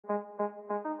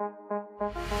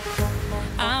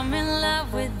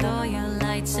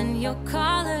your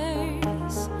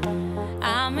colors.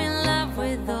 I'm in love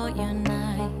with all your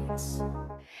nights.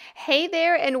 Hey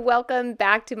there and welcome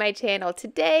back to my channel.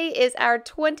 Today is our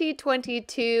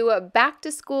 2022 back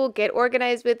to school get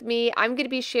organized with me. I'm going to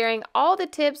be sharing all the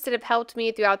tips that have helped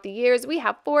me throughout the years. We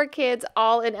have 4 kids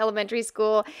all in elementary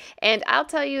school, and I'll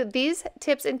tell you, these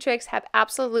tips and tricks have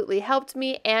absolutely helped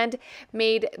me and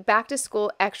made back to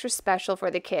school extra special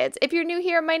for the kids. If you're new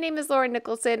here, my name is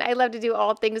Nicholsen. I love to do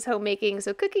all things homemaking,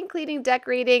 so cooking, cleaning,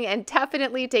 decorating, and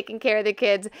definitely taking care of the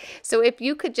kids. So if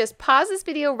you could just pause this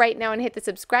video right now and hit the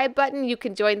subscribe button, you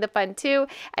can join the fun too.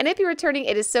 And if you're returning,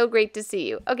 it is so great to see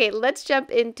you. Okay, let's jump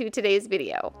into today's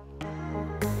video.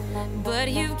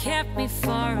 But you've kept me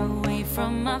far away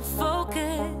from my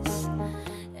focus.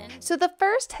 So the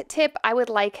first tip I would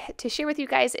like to share with you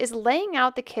guys is laying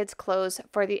out the kids' clothes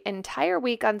for the entire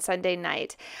week on Sunday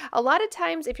night. A lot of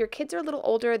times, if your kids are a little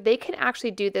older, they can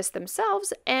actually do this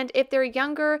themselves. And if they're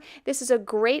younger, this is a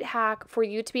great hack for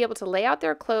you to be able to lay out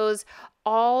their clothes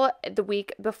all the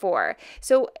week before.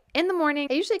 So in the morning,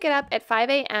 I usually get up at 5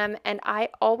 a.m. and I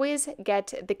always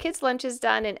get the kids' lunches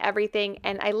done and everything,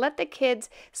 and I let the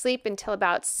kids sleep until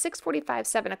about 6:45,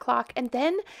 7 o'clock, and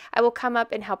then I will come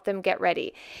up and help them get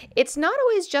ready. It's not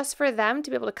always just for them to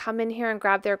be able to come in here and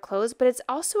grab their clothes, but it's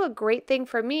also a great thing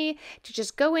for me to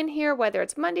just go in here, whether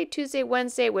it's Monday, Tuesday,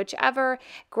 Wednesday, whichever,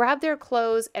 grab their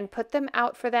clothes and put them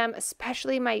out for them,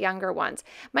 especially my younger ones.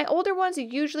 My older ones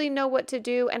usually know what to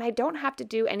do, and I don't have to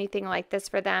do anything like this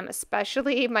for them,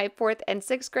 especially my 4th and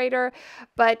 6th grader,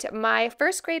 but my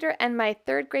 1st grader and my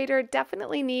 3rd grader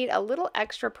definitely need a little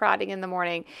extra prodding in the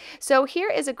morning. So here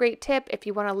is a great tip if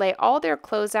you want to lay all their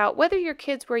clothes out, whether your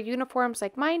kids wear uniforms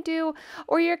like mine do,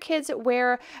 or your kids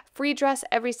wear free dress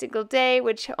every single day,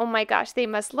 which, oh my gosh, they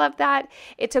must love that.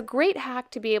 It's a great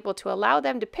hack to be able to allow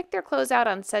them to pick their clothes out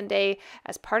on Sunday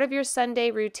as part of your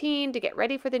Sunday routine to get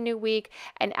ready for the new week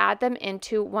and add them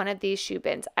into one of these shoe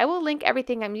bins. I will link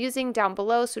everything I'm using down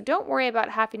below, so don't worry about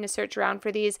having to search around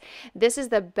for these. This is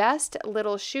the best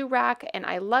little shoe rack and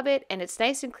I love it, and it's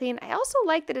nice and clean. I also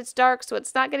like that it's dark, so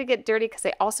it's not going to get dirty, because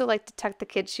I also like to tuck the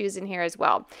kids' shoes in here as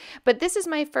well. But this is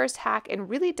my first hack and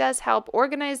really does help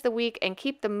organize the week and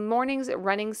keep the mornings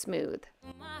running smooth.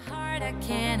 My heart, I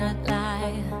cannot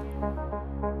lie.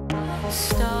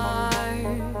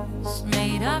 Stars,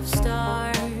 made of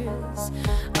stars,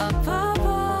 up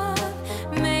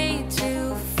above, made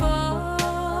to fall.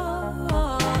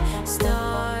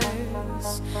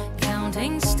 Stars,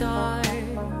 counting stars,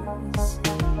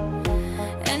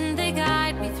 and they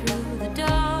guide me through the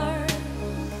dark.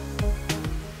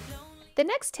 The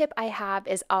next tip I have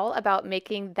is all about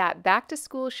making that back to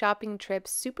school shopping trip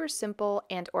super simple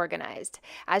and organized.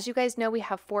 As you guys know, we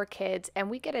have 4 kids and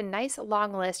we get a nice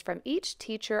long list from each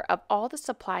teacher of all the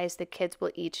supplies the kids will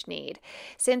each need.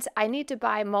 Since I need to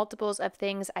buy multiples of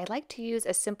things, I like to use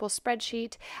a simple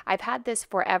spreadsheet. I've had this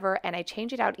forever and I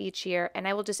change it out each year, and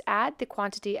I will just add the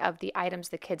quantity of the items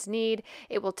the kids need.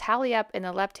 It will tally up in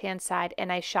the left-hand side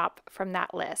and I shop from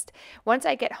that list. Once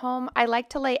I get home, I like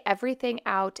to lay everything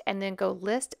out and then go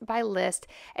list by list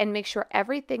and make sure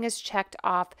everything is checked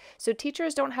off, so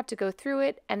teachers don't have to go through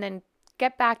it and then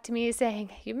get back to me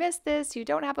saying, you missed this, you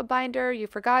don't have a binder, you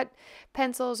forgot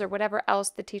pencils, or whatever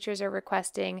else the teachers are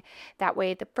requesting. That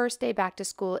way the first day back to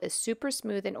school is super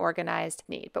smooth and organized.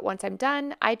 But once I'm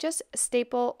done, I just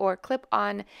staple or clip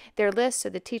on their list so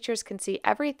the teachers can see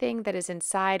everything that is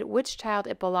inside, which child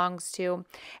it belongs to,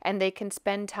 and they can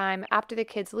spend time after the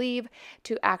kids leave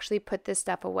to actually put this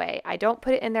stuff away. I don't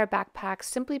put it in their backpacks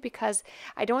simply because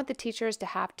I don't want the teachers to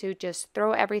have to just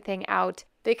throw everything out.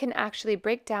 They can actually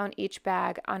break down each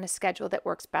bag on a schedule that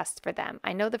works best for them.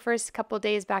 I know the first couple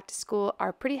days back to school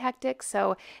are pretty hectic,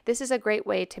 so this is a great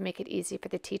way to make it easy for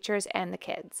the teachers and the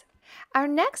kids. Our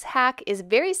next hack is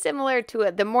very similar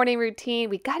to the morning routine.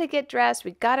 We got to get dressed,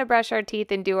 we got to brush our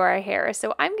teeth and do our hair.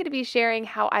 So I'm going to be sharing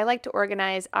how I like to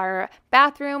organize our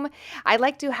bathroom. I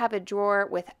like to have a drawer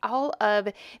with all of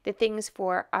the things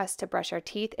for us to brush our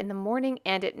teeth in the morning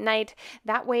and at night.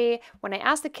 That way, when I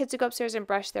ask the kids to go upstairs and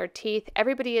brush their teeth,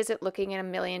 everybody isn't looking in a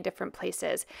million different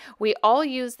places. We all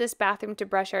use this bathroom to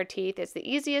brush our teeth. It's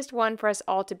the easiest one for us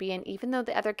all to be in, even though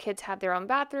the other kids have their own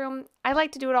bathroom. I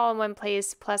like to do it all in one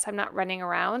place, plus I'm not running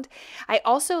around. I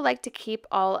also like to keep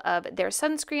all of their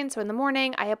sunscreen, so in the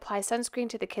morning I apply sunscreen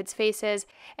to the kids' faces,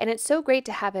 and it's so great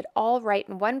to have it all right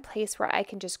in one place where I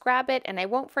can just grab it and I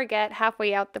won't forget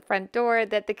halfway out the front door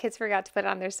that the kids forgot to put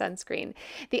on their sunscreen.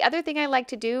 The other thing I like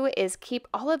to do is keep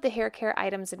all of the hair care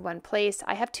items in one place.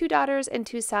 I have 2 daughters and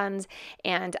 2 sons,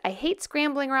 and I hate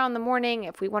scrambling around in the morning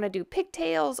if we want to do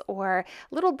pigtails or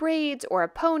little braids or a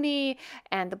pony,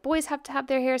 and the boys have to have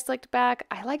their hair slicked back.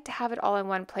 I like to have it all in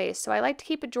one place place. So I like to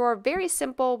keep a drawer very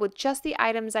simple with just the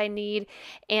items I need,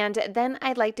 and then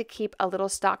I like to keep a little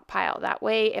stockpile. That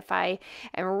way, if I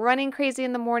am running crazy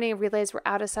in the morning and realize we're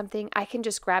out of something, I can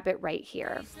just grab it right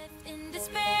here. In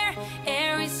despair,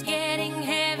 air is getting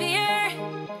heavier,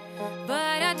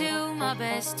 but I do my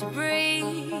best to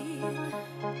breathe.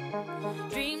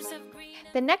 Dreams of green.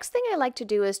 The next thing I like to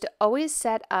do is to always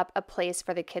set up a place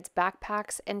for the kids'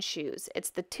 backpacks and shoes.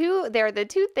 They're the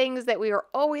two things that we are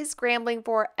always scrambling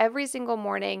for every single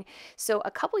morning. So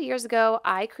a couple years ago,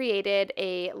 I created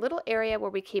a little area where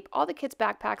we keep all the kids'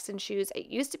 backpacks and shoes. It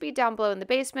used to be down below in the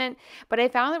basement, but I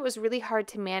found it was really hard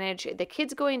to manage the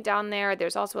kids going down there.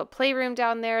 There's also a playroom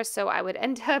down there, so I would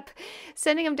end up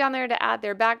sending them down there to add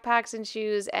their backpacks and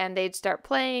shoes, and they'd start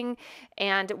playing.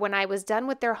 And when I was done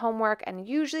with their homework, and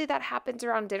usually that happens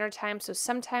around dinner time, so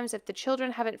sometimes if the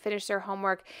children haven't finished their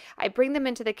homework, I bring them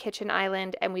into the kitchen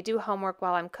island and we do homework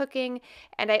while I'm cooking.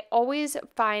 And I always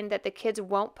find that the kids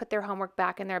won't put their homework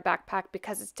back in their backpack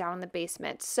because it's down in the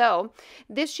basement. So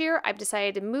this year I've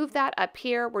decided to move that up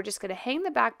here. We're just going to hang the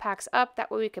backpacks up.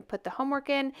 That way we can put the homework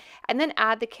in and then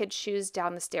add the kids' shoes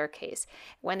down the staircase.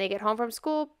 When they get home from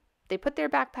school, they put their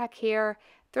backpack here,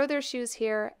 throw their shoes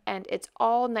here, and it's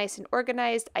all nice and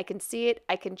organized. I can see it,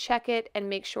 I can check it, and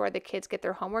make sure the kids get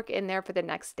their homework in there for the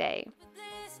next day.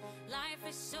 Life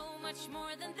is so much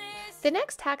more than this. The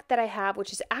next hack that I have,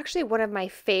 which is actually one of my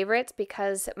favorites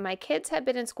because my kids have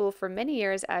been in school for many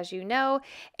years, as you know,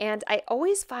 and I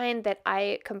always find that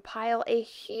I compile a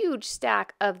huge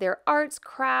stack of their arts,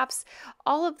 crafts,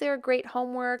 all of their great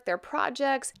homework, their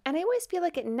projects, and I always feel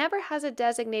like it never has a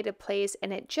designated place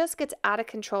and it just gets out of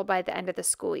control by the end of the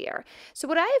school year. So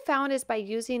what I have found is by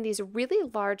using these really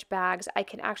large bags, I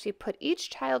can actually put each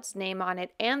child's name on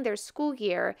it and their school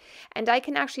year, and I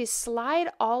can actually slide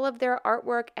all of their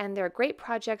artwork and their great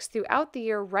projects throughout the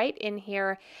year right in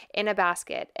here in a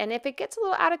basket. And if it gets a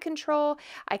little out of control,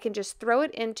 I can just throw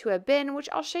it into a bin, which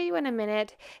I'll show you in a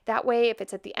minute. That way, if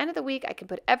it's at the end of the week, I can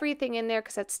put everything in there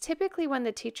because that's typically when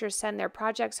the teachers send their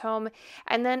projects home,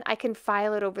 and then I can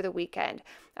file it over the weekend.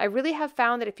 I really have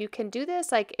found that if you can do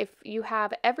this, like if you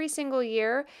have every single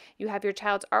year, you have your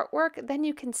child's artwork, then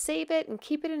you can save it and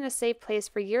keep it in a safe place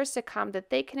for years to come that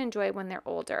they can enjoy when they're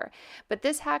older. But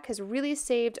this hack has really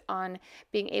saved on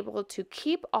being able to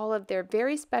keep all of their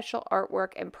very special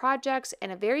artwork and projects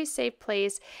in a very safe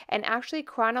place and actually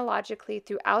chronologically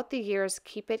throughout the years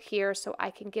keep it here so I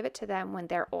can give it to them when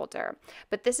they're older.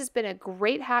 But this has been a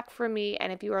great hack for me,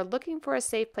 and if you are looking for a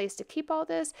safe place to keep all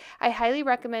this, I highly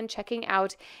recommend checking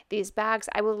out these bags.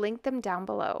 I will link them down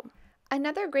below.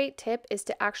 Another great tip is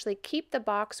to actually keep the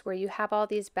box where you have all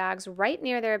these bags right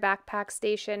near their backpack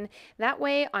station. That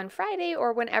way on Friday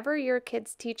or whenever your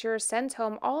kid's teacher sends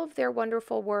home all of their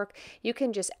wonderful work, you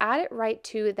can just add it right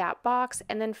to that box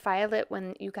and then file it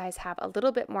when you guys have a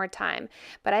little bit more time.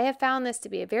 But I have found this to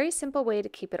be a very simple way to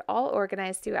keep it all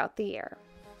organized throughout the year.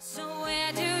 So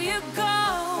where do you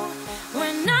go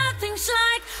when nothing's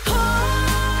like home?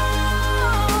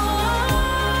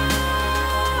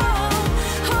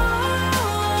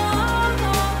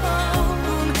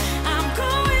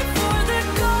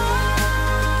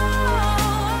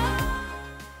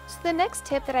 The next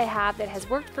tip that I have that has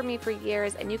worked for me for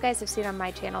years, and you guys have seen on my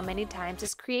channel many times,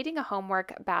 is creating a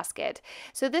homework basket.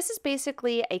 So this is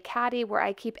basically a caddy where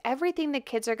I keep everything the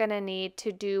kids are going to need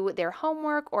to do their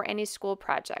homework or any school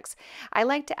projects. I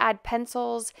like to add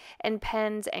pencils and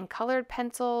pens and colored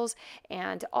pencils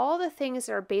and all the things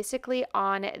that are basically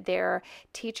on their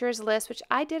teacher's list, which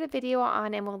I did a video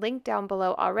on and will link down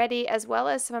below already, as well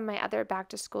as some of my other back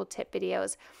to school tip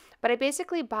videos. But I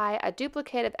basically buy a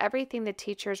duplicate of everything the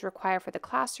teachers require for the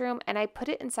classroom and I put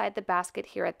it inside the basket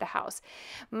here at the house.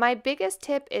 My biggest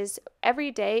tip is every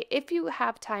day, if you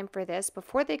have time for this,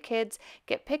 before the kids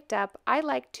get picked up, I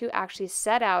like to actually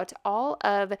set out all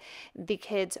of the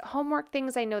kids' homework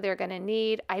things I know they're going to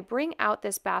need. I bring out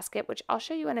this basket, which I'll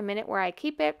show you in a minute where I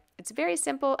keep it. It's very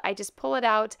simple. I just pull it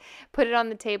out, put it on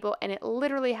the table, and it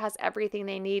literally has everything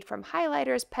they need from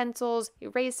highlighters, pencils,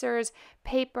 erasers,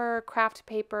 paper, craft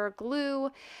paper,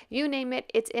 glue, you name it,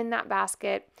 it's in that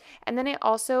basket. And then I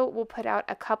also will put out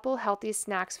a couple healthy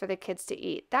snacks for the kids to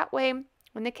eat. That way,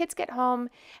 when the kids get home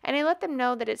and I let them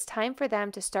know that it's time for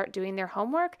them to start doing their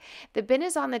homework, the bin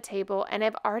is on the table and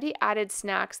I've already added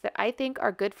snacks that I think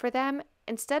are good for them,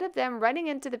 instead of them running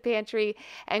into the pantry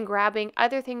and grabbing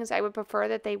other things I would prefer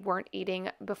that they weren't eating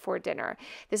before dinner.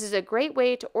 This is a great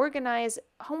way to organize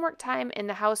homework time in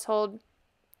the household.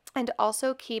 And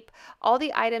also keep all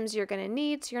the items you're going to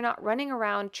need so you're not running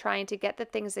around trying to get the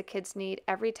things the kids need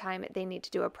every time they need to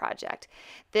do a project.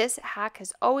 This hack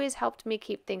has always helped me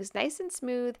keep things nice and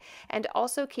smooth and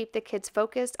also keep the kids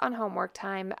focused on homework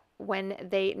time when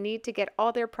they need to get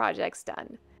all their projects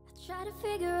done. I try to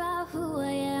figure out who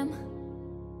I am.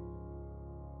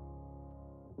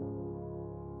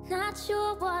 Not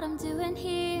sure what I'm doing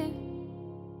here.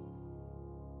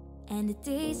 And the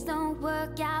days don't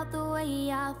work out the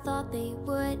way I thought they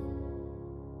would.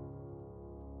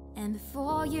 And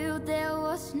before you there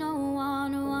was no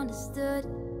one who understood.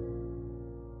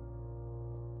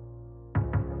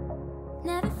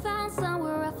 Never found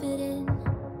somewhere I fit in.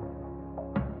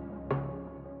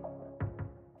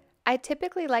 I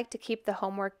typically like to keep the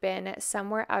homework bin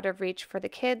somewhere out of reach for the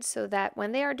kids so that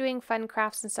when they are doing fun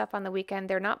crafts and stuff on the weekend,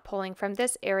 they're not pulling from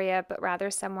this area, but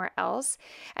rather somewhere else.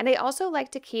 And I also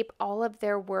like to keep all of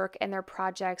their work and their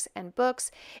projects and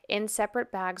books in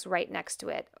separate bags right next to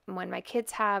it. When my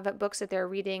kids have books that they're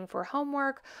reading for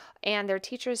homework and their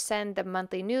teachers send the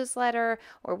monthly newsletter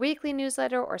or weekly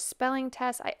newsletter or spelling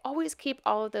tests, I always keep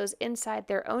all of those inside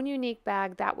their own unique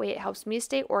bag. That way it helps me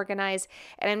stay organized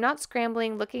and I'm not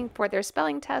scrambling looking for their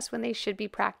spelling test when they should be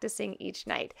practicing each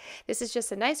night. This is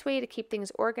just a nice way to keep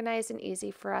things organized and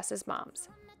easy for us as moms.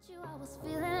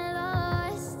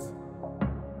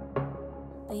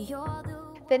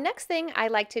 The next thing I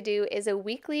like to do is a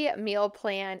weekly meal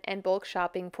plan and bulk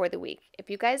shopping for the week. If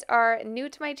you guys are new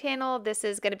to my channel, this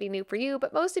is going to be new for you,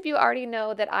 but most of you already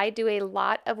know that I do a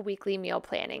lot of weekly meal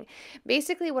planning.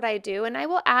 Basically what I do, and I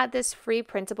will add this free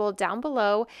printable down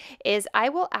below, is I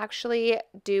will actually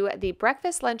do the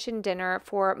breakfast, lunch, and dinner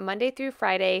for Monday through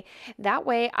Friday. That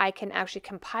way I can actually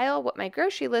compile what my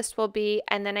grocery list will be,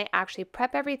 and then I actually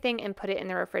prep everything and put it in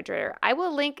the refrigerator. I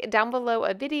will link down below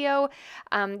a video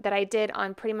that I did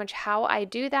on pretty much how I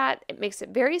do that. It makes it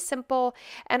very simple.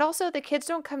 And also the kids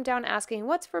don't come down asking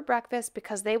what's for breakfast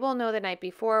because they will know the night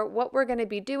before what we're going to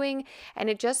be doing. And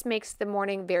it just makes the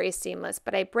morning very seamless.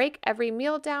 But I break every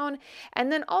meal down.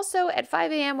 And then also at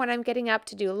 5 a.m. when I'm getting up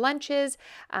to do lunches,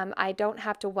 I don't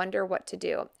have to wonder what to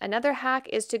do. Another hack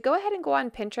is to go ahead and go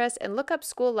on Pinterest and look up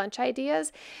school lunch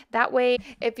ideas. That way,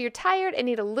 if you're tired and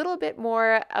need a little bit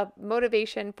more of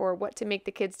motivation for what to make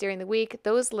the kids during the week,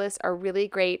 those lists are really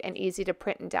great and easy to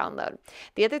print and download.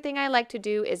 The other thing I like to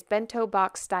do is bento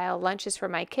box style lunches for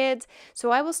my kids.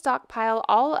 So I will stockpile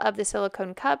all of the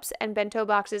silicone cups and bento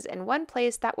boxes in one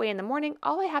place. That way in the morning,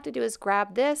 all I have to do is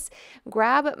grab this,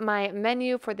 grab my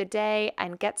menu for the day,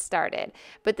 and get started.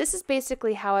 But this is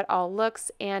basically how it all looks.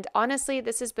 And honestly,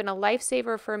 this has been a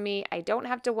lifesaver for me. I don't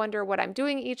have to wonder what I'm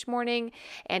doing each morning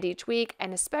and each week.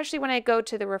 And especially when I go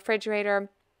to the refrigerator,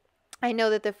 I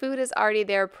know that the food is already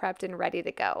there, prepped and ready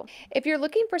to go. If you're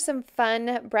looking for some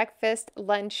fun breakfast,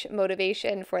 lunch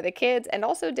motivation for the kids and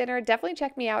also dinner, definitely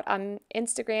check me out on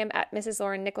Instagram at Mrs.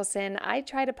 Lauren Nicholson. I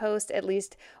try to post at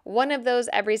least one of those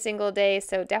every single day,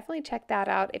 so definitely check that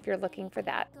out if you're looking for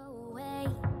that.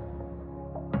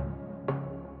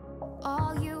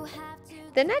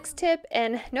 The next tip,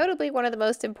 and notably one of the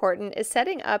most important, is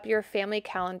setting up your family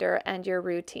calendar and your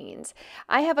routines.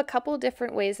 I have a couple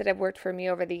different ways that have worked for me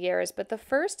over the years, but the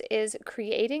first is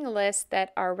creating lists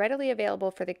that are readily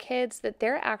available for the kids that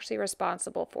they're actually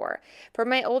responsible for. For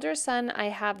my older son, I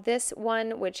have this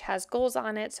one which has goals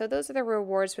on it, so those are the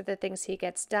rewards for the things he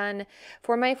gets done.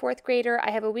 For my fourth grader,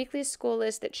 I have a weekly school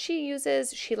list that she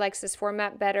uses. She likes this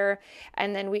format better,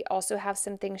 and then we also have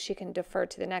some things she can defer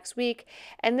to the next week.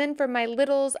 And then for my littles,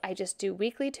 I just do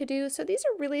weekly to-do. So these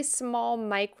are really small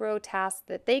micro tasks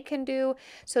that they can do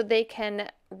so they can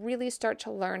really start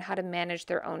to learn how to manage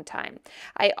their own time.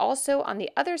 I also, on the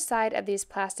other side of these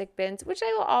plastic bins, which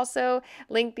I will also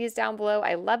link these down below.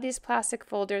 I love these plastic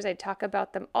folders. I talk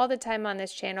about them all the time on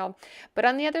this channel. But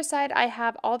on the other side, I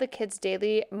have all the kids'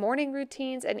 daily morning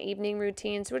routines and evening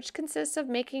routines, which consists of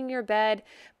making your bed,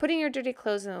 putting your dirty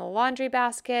clothes in the laundry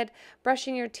basket,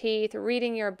 brushing your teeth,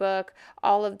 reading your book,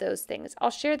 all of those things.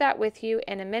 I'll share that with you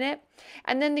in a minute.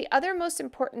 And then the other most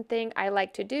important thing I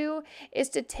like to do is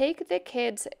to take the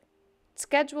kids'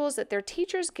 schedules that their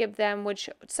teachers give them, which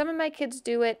some of my kids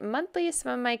do it monthly,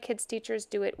 some of my kids' teachers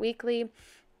do it weekly,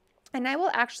 and I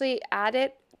will actually add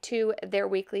it to their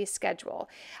weekly schedule.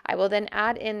 I will then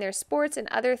add in their sports and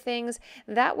other things.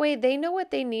 That way they know what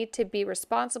they need to be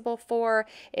responsible for.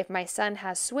 If my son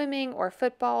has swimming or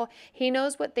football, he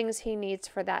knows what things he needs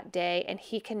for that day and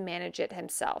he can manage it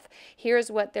himself.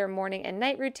 Here's what their morning and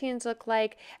night routines look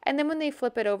like. And then when they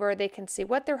flip it over, they can see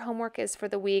what their homework is for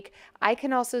the week. I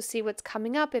can also see what's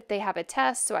coming up if they have a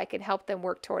test, so I can help them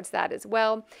work towards that as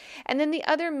well. And then the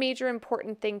other major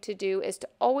important thing to do is to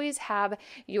always have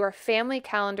your family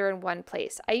calendar calendar in one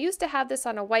place. I used to have this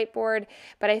on a whiteboard,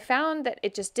 but I found that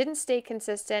it just didn't stay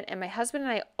consistent, and my husband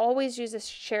and I always use a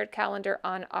shared calendar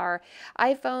on our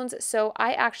iPhones, so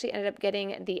I actually ended up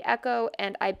getting the Echo,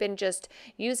 and I've been just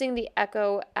using the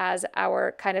Echo as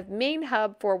our kind of main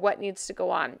hub for what needs to go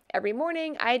on. Every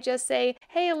morning, I just say,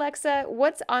 hey Alexa,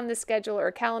 what's on the schedule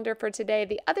or calendar for today?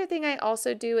 The other thing I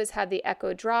also do is have the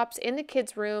Echo drops in the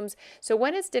kids' rooms, so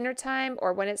when it's dinner time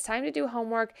or when it's time to do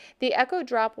homework, the Echo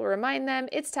drop will remind them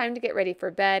it's time to get ready for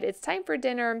bed, it's time for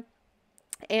dinner,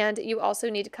 and you also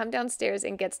need to come downstairs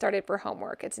and get started for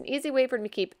homework. It's an easy way for me to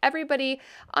keep everybody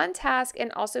on task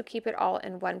and also keep it all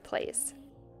in one place.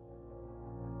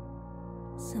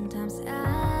 Sometimes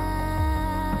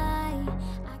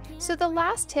So the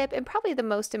last tip, and probably the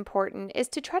most important, is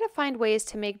to try to find ways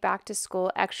to make back to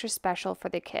school extra special for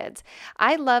the kids.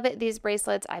 I love it, these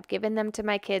bracelets. I've given them to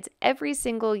my kids every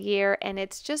single year, and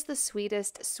it's just the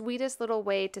sweetest little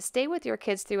way to stay with your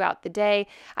kids throughout the day.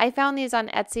 I found these on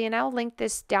Etsy, and I'll link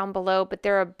this down below, but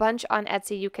there are a bunch on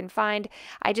Etsy you can find.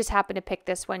 I just happen to pick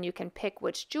this one. You can pick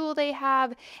which jewel they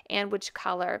have and which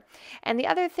color. And the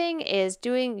other thing is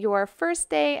doing your first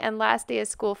day and last day of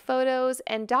school photos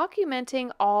and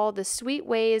documenting all the sweet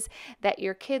ways that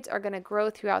your kids are going to grow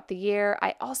throughout the year.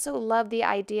 I also love the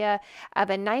idea of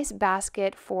a nice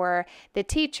basket for the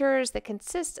teachers that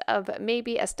consists of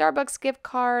maybe a Starbucks gift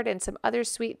card and some other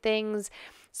sweet things,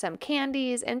 some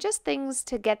candies, and just things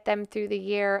to get them through the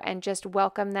year and just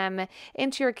welcome them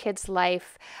into your kids'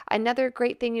 life. Another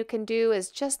great thing you can do is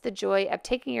just the joy of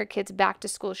taking your kids back to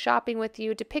school shopping with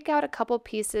you to pick out a couple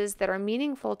pieces that are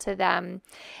meaningful to them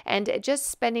and just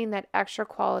spending that extra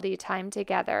quality time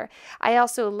together. I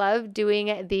also love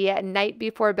doing the night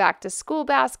before back to school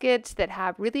baskets that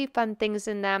have really fun things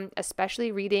in them,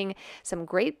 especially reading some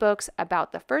great books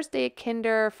about the first day of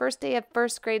kinder, first day of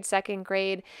first grade, second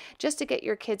grade, just to get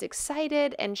your kids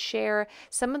excited and share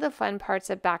some of the fun parts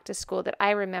of back to school that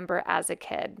I remember as a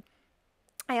kid.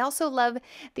 I also love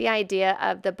the idea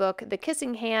of the book, The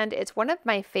Kissing Hand. It's one of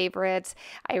my favorites.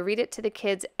 I read it to the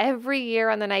kids every year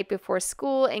on the night before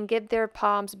school and give their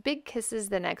palms big kisses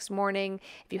the next morning.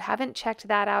 If you haven't checked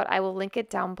that out, I will link it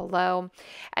down below.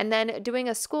 And then doing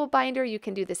a school binder, you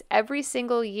can do this every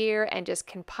single year and just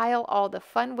compile all the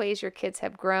fun ways your kids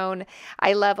have grown.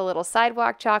 I love a little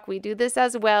sidewalk chalk. We do this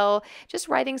as well. Just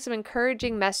writing some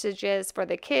encouraging messages for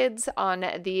the kids on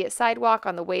the sidewalk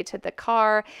on the way to the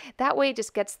car. That way,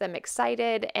 just gets them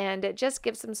excited and it just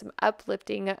gives them some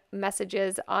uplifting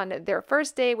messages on their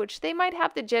first day, which they might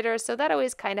have the jitters, so that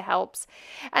always kind of helps.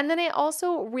 And then I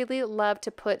also really love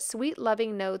to put sweet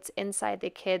loving notes inside the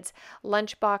kids'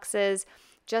 lunch boxes.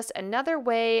 Just another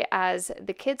way as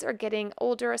the kids are getting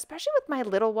older, especially with my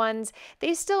little ones,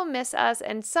 they still miss us.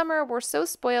 And summer, we're so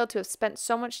spoiled to have spent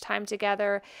so much time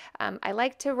together. I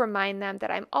like to remind them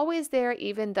that I'm always there,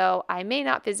 even though I may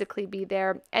not physically be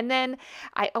there. And then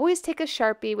I always take a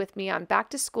Sharpie with me on back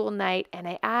to school night, and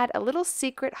I add a little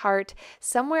secret heart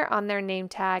somewhere on their name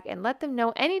tag and let them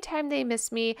know anytime they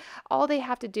miss me, all they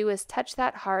have to do is touch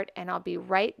that heart and I'll be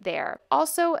right there.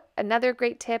 Also, another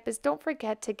great tip is don't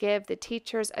forget to give the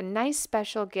teachers a nice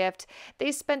special gift.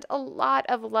 They spent a lot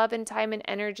of love and time and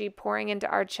energy pouring into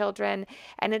our children,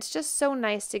 and it's just so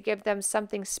nice to give them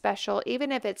something special,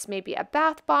 even if it's maybe a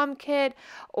bath bomb kit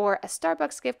or a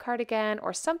Starbucks gift card again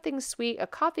or something sweet, a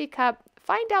coffee cup.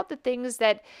 Find out the things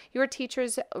that your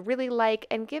teachers really like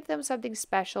and give them something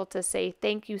special to say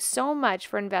thank you so much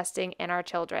for investing in our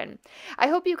children. I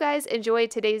hope you guys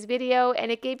enjoyed today's video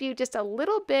and it gave you just a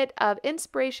little bit of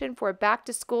inspiration for back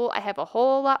to school. I have a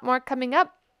whole lot more coming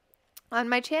up on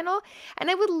my channel,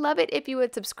 and I would love it if you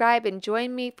would subscribe and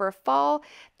join me for fall,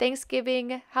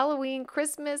 Thanksgiving, Halloween,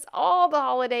 Christmas, all the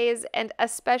holidays, and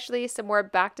especially some more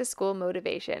back to school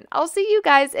motivation. I'll see you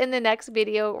guys in the next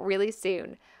video really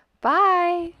soon.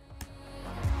 Bye!